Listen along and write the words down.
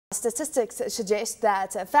statistics suggest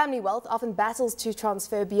that family wealth often battles to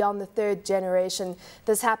transfer beyond the third generation.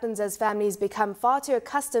 This happens as families become far too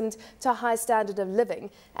accustomed to a high standard of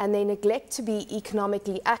living and they neglect to be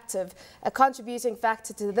economically active. A contributing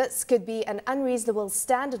factor to this could be an unreasonable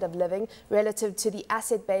standard of living relative to the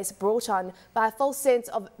asset base brought on by a false sense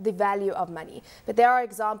of the value of money. But there are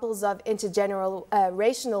examples of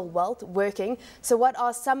intergenerational wealth working. So what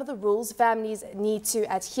are some of the rules families need to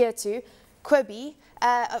adhere to? Quibi,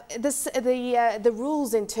 the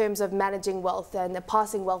rules in terms of managing wealth and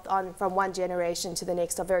passing wealth on from one generation to the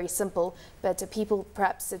next are very simple, but people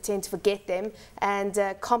perhaps tend to forget them and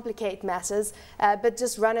complicate matters. But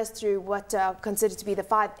just run us through what are considered to be the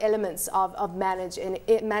 5 elements of managing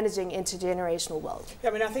intergenerational wealth. Yeah,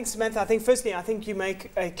 I mean, I think, Samantha, firstly, I think you make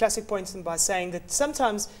a classic point by saying that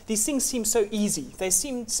sometimes these things seem so easy. They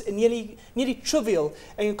seem nearly trivial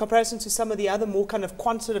in comparison to some of the other more kind of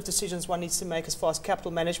quantitative decisions one needs to make as far as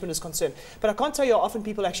capital management is concerned. But I can't tell you how often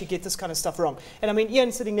people actually get this kind of stuff wrong. And I mean,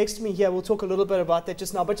 Ian sitting next to me here, we'll talk a little bit about that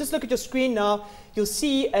just now. But just look at your screen now. You'll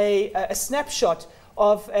see a snapshot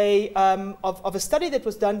of a study that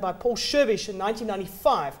was done by Paul Shervish in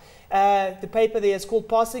 1995. The paper there is called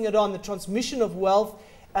Passing It On, the Transmission of Wealth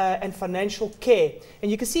and Financial Care. And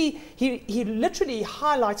you can see he literally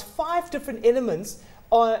highlights 5 different elements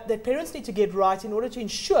that parents need to get right in order to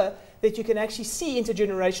ensure that you can actually see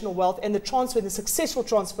intergenerational wealth and the successful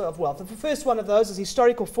transfer of wealth. And the first one of those is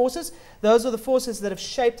historical forces. Those are the forces that have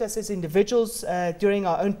shaped us as individuals during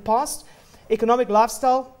our own past. Economic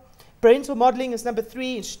lifestyle. Parental modeling is number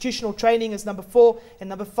 3. Institutional training is number 4. And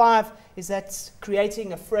number 5 is that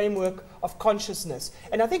creating a framework of consciousness.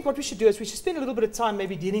 And I think what we should do is we should spend a little bit of time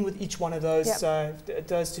maybe dealing with each one of those,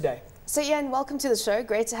 those today. So Ian, welcome to the show.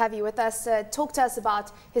 Great to have you with us. Talk to us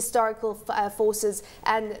about historical forces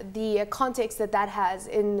and the context that has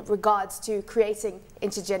in regards to creating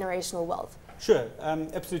intergenerational wealth. Sure,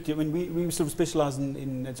 absolutely. I mean, we sort of specialize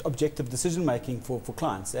in objective decision making for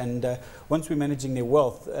clients, and once we're managing their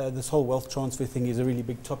wealth, this whole wealth transfer thing is a really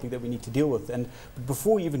big topic that we need to deal with. And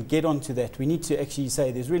before we even get onto that, we need to actually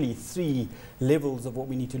say there's really 3 levels of what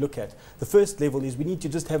we need to look at. The first level is we need to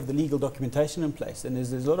just have the legal documentation in place, and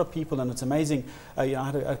there's a lot of people, and it's amazing. You know, I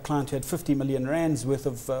had a client who had 50 million rands worth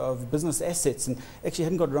of business assets, and actually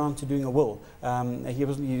hadn't got around to doing a will. He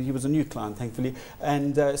was a new client, thankfully,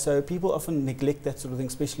 and so people often neglect that sort of thing,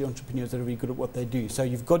 especially entrepreneurs that are really good at what they do. So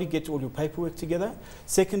you've got to get all your paperwork together.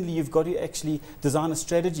 Secondly, you've got to actually design a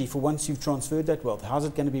strategy for once you've transferred that wealth. How's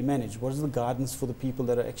it going to be managed? What is the guidance for the people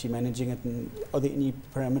that are actually managing it, and are there any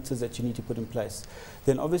parameters that you need to put in place?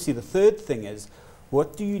 Then obviously the third thing is,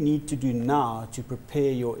 what do you need to do now to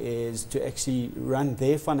prepare your heirs to actually run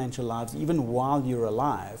their financial lives even while you're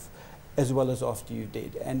alive, as well as after you're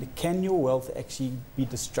dead? And can your wealth actually be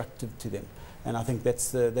destructive to them? And I think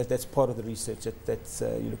that's part of the research that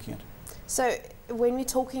you're looking at. So when we're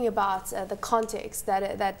talking about the context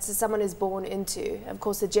that someone is born into, of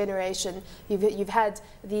course, the generation, you've had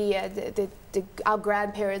our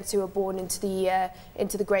grandparents who were born into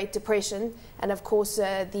the Great Depression, and of course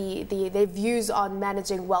their views on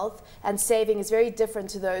managing wealth and saving is very different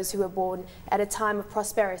to those who were born at a time of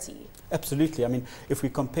prosperity. Absolutely. I mean, if we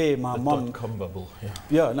compare my mom... The dot-com bubble, yeah.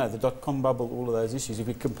 Yeah, no, the dot-com bubble, all of those issues. If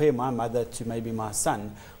we compare my mother to maybe my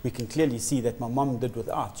son, we can clearly see that my mom did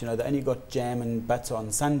without. You know, they only got jam and butter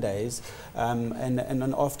on Sundays, and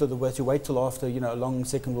then after the war, you wait till after, you know, a long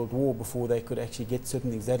Second World War before they could actually get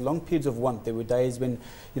certain things. They had long periods of want. There were days when,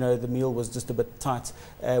 you know, the meal was just a bit tight.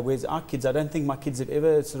 Whereas our kids, I don't think my kids have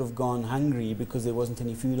ever sort of gone hungry because there wasn't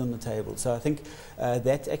any food on the table. So I think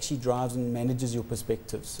that actually drives and manages your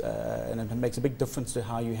perspectives. And it makes a big difference to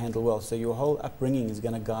how you handle wealth. So your whole upbringing is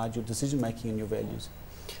going to guide your decision making and your values.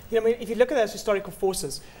 You know, I mean, if you look at those historical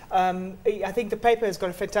forces, I think the paper has got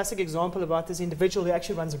a fantastic example about this individual who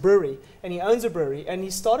actually runs a brewery, and he owns a brewery, and he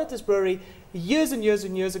started this brewery years and years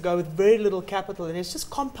and years ago with very little capital, and it's just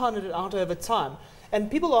compounded it out over time. And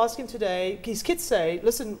people ask him today, his kids say,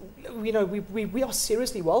 listen, you know, we are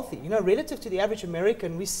seriously wealthy. You know, relative to the average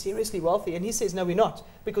American, we're seriously wealthy. And he says, no, we're not,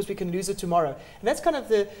 because we can lose it tomorrow. And that's kind of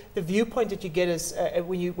the viewpoint that you get as,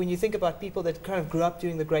 when you think about people that kind of grew up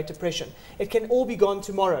during the Great Depression. It can all be gone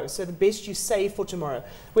tomorrow, so the best you save for tomorrow.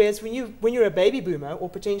 Whereas when you're a baby boomer, or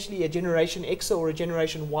potentially a Generation X or a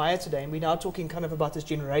Generation Y today, and we're now talking kind of about this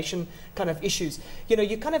generation kind of issues, you know,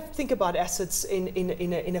 you kind of think about assets in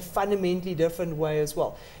a fundamentally different way as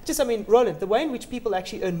well. Just, I mean, Roland, the way in which people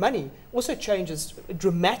actually earn money also changes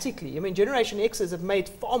dramatically. I mean, Generation X's have made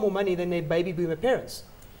far more money than their baby boomer parents.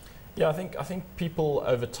 Yeah, I think people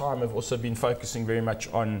over time have also been focusing very much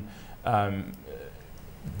on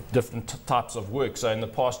different types of work. So in the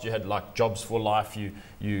past you had like jobs for life,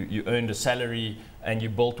 you earned a salary and you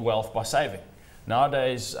built wealth by saving.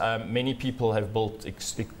 Nowadays, many people have built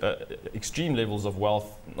extreme levels of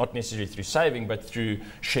wealth, not necessarily through saving, but through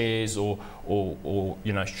shares or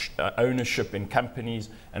you know, ownership in companies.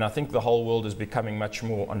 And I think the whole world is becoming much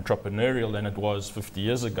more entrepreneurial than it was 50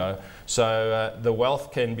 years ago. So the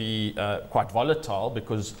wealth can be quite volatile,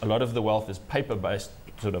 because a lot of the wealth is paper-based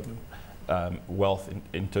sort of wealth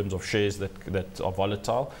in terms of shares that are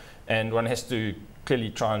volatile. And one has to clearly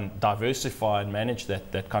try and diversify and manage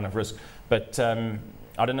that kind of risk. But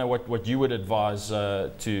I don't know what you would advise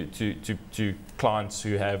to clients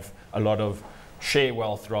who have a lot of share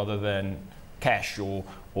wealth rather than cash or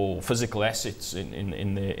physical assets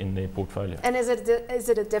in their portfolio. And is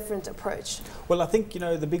it a different approach? Well, I think, you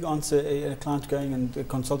know, the big answer, a client going and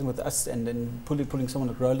consulting with us and then pulling someone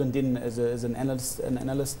like Roland in as an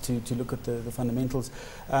analyst to look at the fundamentals,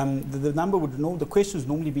 the number the question would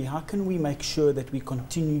normally be, how can we make sure that we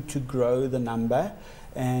continue to grow the number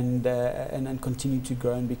and continue to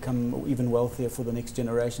grow and become even wealthier for the next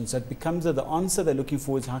generation? So it becomes the answer they're looking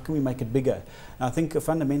for is, how can we make it bigger? And I think a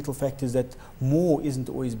fundamental fact is that more isn't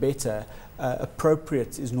always better.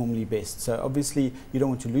 Appropriate is normally best. So obviously you don't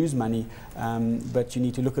want to lose money, but you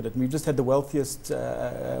need to look at it. And we've just had the wealthiest,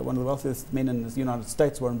 one of the wealthiest men in the United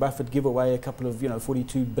States, Warren Buffett, give away a couple of,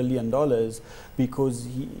 $42 billion because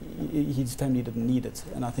his family didn't need it.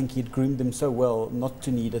 And I think he'd groomed them so well not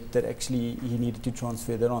to need it that actually he needed to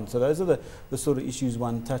transfer that on. So those are the sort of issues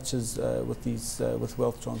one touches with these with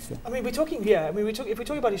wealth transfer. I mean, we're talking here. I mean, if we're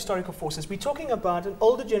talking about historical forces, we're talking about an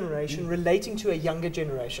older generation relating to a younger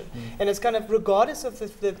generation, and it's kind of regardless of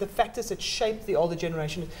the factors that shape the older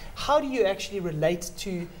generation. How do you actually relate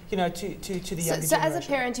to the younger generation? So as a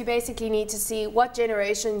parent, you basically need to see what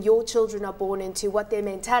generation your children are born into, what their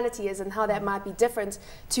mentality is, and how that might be different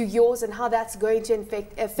to yours, and how that's going to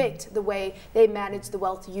affect the way they manage the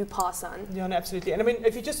wealth you pass on. Yeah, no, absolutely. And I mean,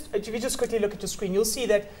 if you just quickly look at the screen, you'll see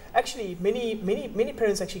that actually many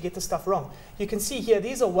parents actually get the stuff wrong. You can see here,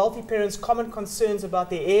 these are wealthy parents' common concerns about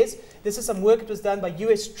their heirs. This is some work that was done by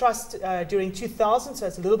US Trust during 2000, so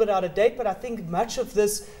it's a little bit out of date, but I think much of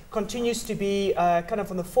this continues to be kind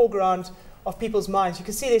of on the foreground of people's minds. You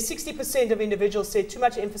can see there's 60% of individuals say too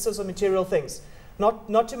much emphasis on material things.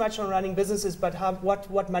 Not too much on running businesses, but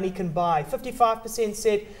what money can buy. 55%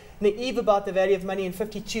 said naive about the value of money, and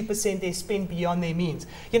 52% they spend beyond their means.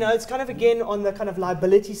 You know, it's kind of again on the kind of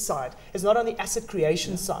liability side. It's not on the asset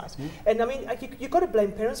creation side. And I mean, you've got to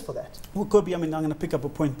blame parents for that. Well, Kobe, I mean, I'm going to pick up a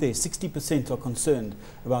point there. 60% are concerned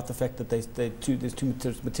about the fact that there's too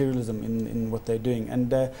materialism in what they're doing.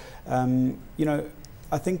 And, you know,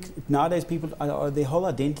 I think nowadays people, their whole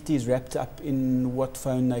identity is wrapped up in what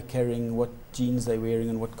phone they're carrying, what jeans they're wearing,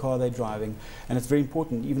 and what car they're driving. And it's very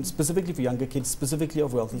important, even specifically for younger kids, specifically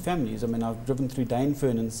of wealthy families. I mean, I've driven through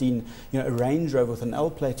Dainfern and seen, a Range Rover with an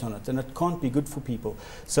L plate on it, and it can't be good for people.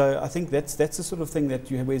 So I think that's the sort of thing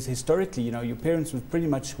that you have, whereas historically, your parents was pretty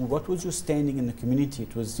much, what was your standing in the community?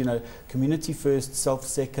 It was, community first, self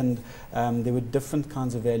second. There were different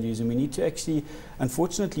kinds of values, and we need to actually,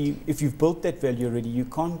 unfortunately, if you've built that value already, you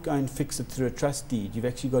can't go and fix it through a trust deed. You've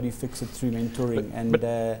actually got to fix it through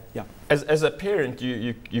mentoring. Yeah. As a parent,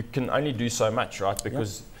 you can only do so much, right?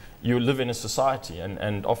 Because you live in a society,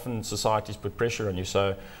 and often societies put pressure on you.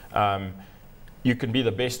 So you can be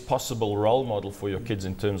the best possible role model for your kids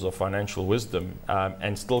in terms of financial wisdom,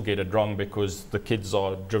 and still get it wrong because the kids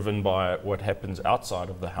are driven by what happens outside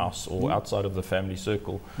of the house or outside of the family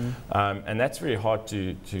circle. And that's very hard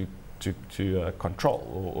to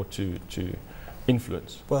control or to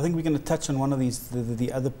influence. Well, I think we're going to touch on one of these,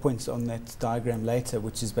 the other points on that diagram later,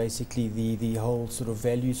 which is basically the whole sort of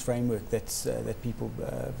values framework that people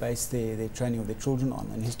base their training of their children on.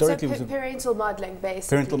 And historically, so parental modeling,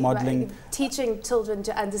 basically. Parental modeling, right? Teaching children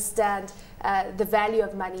to understand the value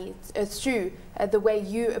of money through the way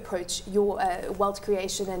you approach your wealth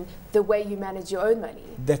creation and the way you manage your own money.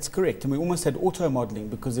 That's correct. And we almost had auto-modeling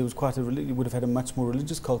because there was quite you would have had a much more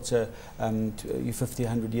religious culture 50,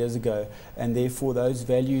 100 years ago. And therefore those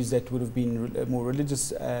values that would have been more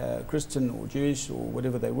religious, Christian or Jewish or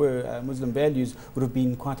whatever they were, Muslim values, would have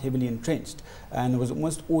been quite heavily entrenched. And it was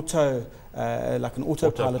almost like an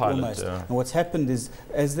autopilot almost. Yeah. And what's happened is,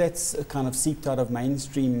 as that's kind of seeped out of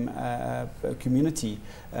mainstream community,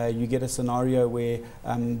 you get a scenario where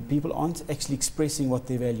people aren't actually expressing what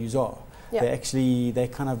their values are. Yep.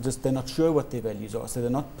 They're not sure what their values are, so they're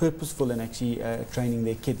not purposeful in actually training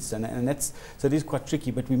their kids, and so it is quite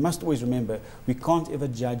tricky. But we must always remember, we can't ever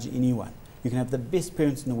judge anyone. You can have the best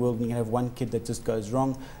parents in the world and you can have one kid that just goes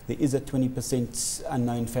wrong. There is a 20%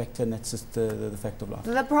 unknown factor, and that's just the fact of life.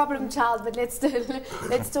 The problem child, but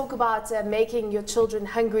let's talk about making your children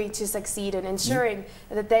hungry to succeed and ensuring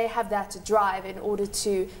that they have that drive in order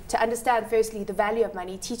to understand firstly the value of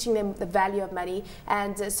money, teaching them the value of money,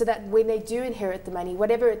 and so that when they do inherit the money,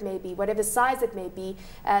 whatever it may be, whatever size it may be,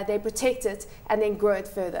 they protect it and then grow it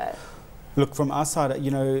further. Look, from our side,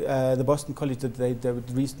 the Boston College, they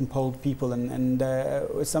recently polled people, and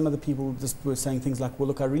some of the people just were saying things like, well,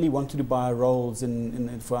 look, I really wanted to buy Rolls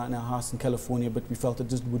in our house in California, but we felt it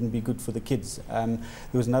just wouldn't be good for the kids. There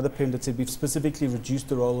was another parent that said, we've specifically reduced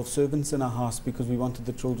the role of servants in our house because we wanted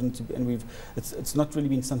the children to be, and it's not really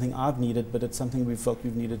been something I've needed, but it's something we felt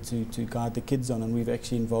we've needed to guide the kids on, and we've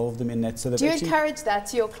actually involved them in that. So do you encourage that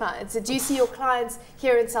to your clients? Do you see your clients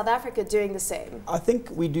here in South Africa doing the same? I think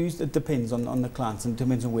we do. It depends on the clients, and it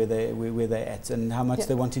depends on where they're at and how much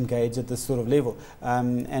they want to engage at this sort of level.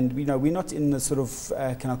 And we're not in the sort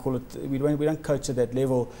of can I call it? We don't coach at that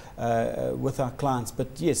level with our clients. But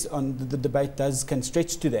yes, the debate can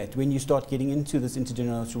stretch to that when you start getting into this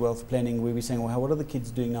intergenerational wealth planning, where we're saying, well, what are the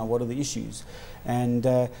kids doing now? What are the issues? And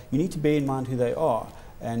you need to bear in mind who they are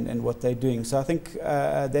and what they're doing. So I think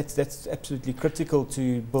that's absolutely critical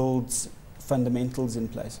to build fundamentals in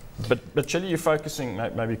place. But surely you're focusing,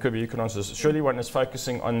 maybe Kubi, you can answer this, surely one is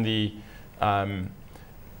focusing on the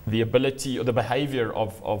ability or the behavior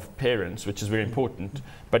of parents, which is very important,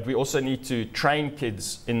 but we also need to train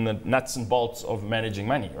kids in the nuts and bolts of managing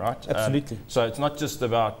money, right? Absolutely. So it's not just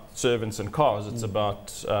about servants and cars, it's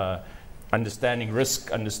about understanding risk,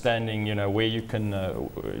 understanding where you can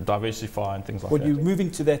diversify and things like that. Well, you move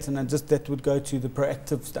into that, and just that would go to the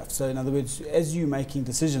proactive stuff. So in other words, as you're making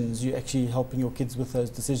decisions, you're actually helping your kids with those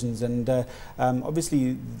decisions. And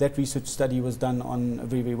obviously that research study was done on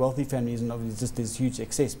very, very wealthy families, and obviously just there's huge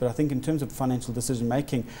excess. But I think in terms of financial decision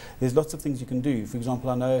making, there's lots of things you can do. For example,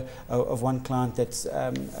 I know of one client that's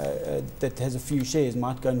that has a few shares,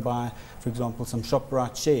 might go and buy, for example, some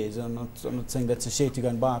ShopRite shares. I'm not saying that's a share to go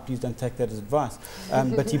and buy. Please don't take that as advice.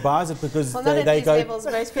 But he buys it because well, they not go. Levels,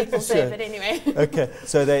 most people say, but anyway. Okay,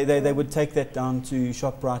 so they would take that down to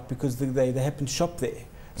ShopRite because they happen to shop there.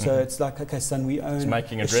 So it's like, okay, son, we own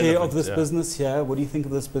a share of this business here. What do you think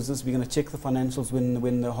of this business? We're going to check the financials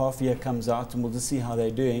when the half year comes out, and we'll just see how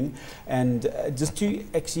they're doing. And just to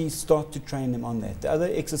actually start to train them on that. The other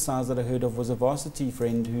exercise that I heard of was a varsity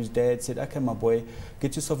friend whose dad said, okay, my boy,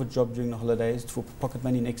 get yourself a job during the holidays for pocket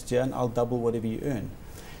money next year, and I'll double whatever you earn.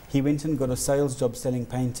 He went and got a sales job selling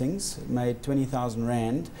paintings, made 20,000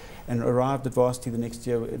 Rand, and arrived at varsity the next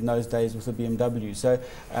year in those days with a BMW. So,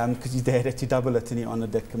 because his dad had to double it, and he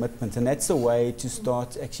honoured that commitment. And that's a way to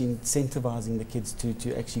start actually incentivizing the kids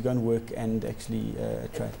to actually go and work and actually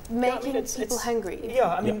trade. Making people hungry.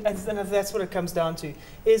 Yeah, I mean, and that's what it comes down to.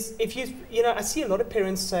 Is if I see a lot of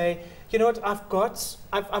parents say, you know what,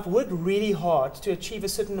 I've worked really hard to achieve a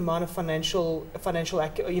certain amount of financial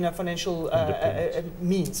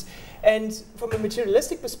means. And from a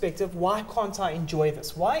materialistic perspective, why can't I enjoy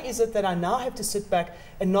this? Why is it that I now have to sit back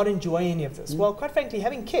and not enjoy any of this? Well, quite frankly,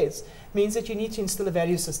 having kids means that you need to instill a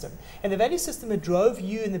value system. And the value system that drove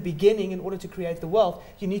you in the beginning in order to create the wealth,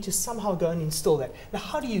 you need to somehow go and instill that. Now,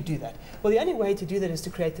 how do you do that? Well, the only way to do that is to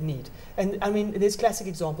create the need. And I mean, there's classic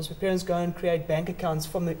examples where parents go and create bank accounts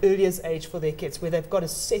from the earliest age for their kids, where they've got a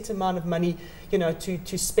set amount of money,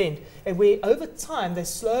 to spend. And where over time, they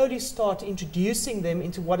slowly start introducing them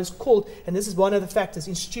into what is called, and this is one of the factors,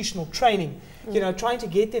 institutional training. Trying to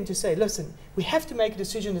get them to say, listen, we have to make a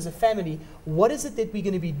decision as a family. What is it that we're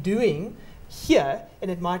going to be doing here? And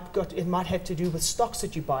it might have to do with stocks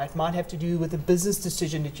that you buy. It might have to do with a business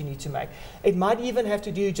decision that you need to make. It might even have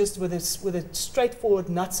to do just with a straightforward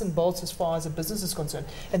nuts and bolts as far as a business is concerned.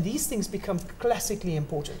 And these things become classically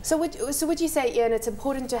important. So would you say, Ian, it's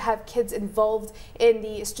important to have kids involved in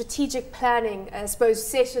the strategic planning, I suppose,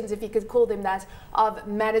 sessions, if you could call them that, of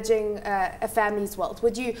managing a family's wealth?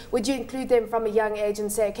 Would you include them from a young age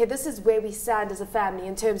and say, okay, this is where we stand as a family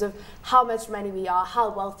in terms of how much money we are, how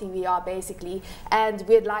wealthy we are, basically, and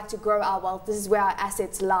we'd like to grow our wealth, this is where our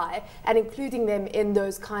assets lie, and including them in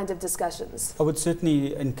those kinds of discussions? I would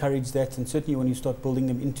certainly encourage that, and certainly when you start building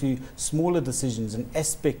them into smaller decisions and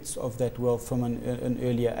aspects of that wealth from an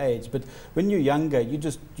earlier age. But when you're younger, you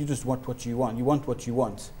just want what you want. You want what you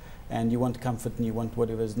want. And you want comfort, and you want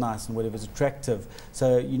whatever is nice and whatever is attractive.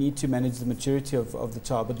 So you need to manage the maturity of the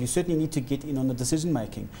child, but you certainly need to get in on the decision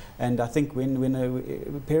making. And I think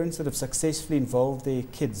when parents that have successfully involved their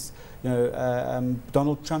kids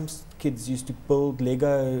Donald Trump's kids used to build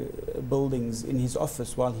Lego buildings in his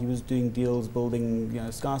office while he was doing deals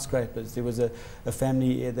building skyscrapers. There was a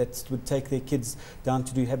family that would take their kids down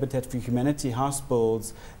to do Habitat for Humanity house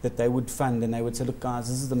builds that they would fund, and they would say, look guys,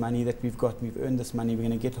 this is the money that we've got, we've earned this money, we're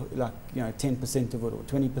going to get 10% of it or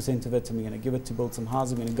 20% of it, and we're going to give it to build some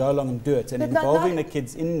houses, we're going to go along and do it, and but involving the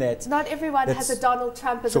kids in that. Not everyone has a Donald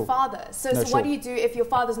Trump as a father. So what do you do if your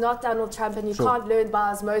father's not Donald Trump and you can't learn by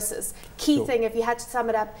osmosis? Key thing, if you had to sum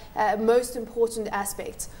it up, most important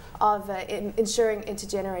aspect of ensuring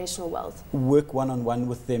intergenerational wealth. Work one-on-one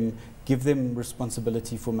with them, give them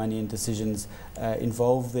responsibility for money and decisions,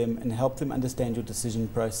 involve them and help them understand your decision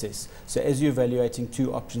process. So as you're evaluating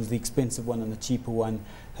two options, the expensive one and the cheaper one,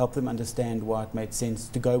 help them understand why it made sense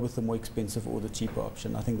to go with the more expensive or the cheaper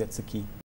option. I think that's the key.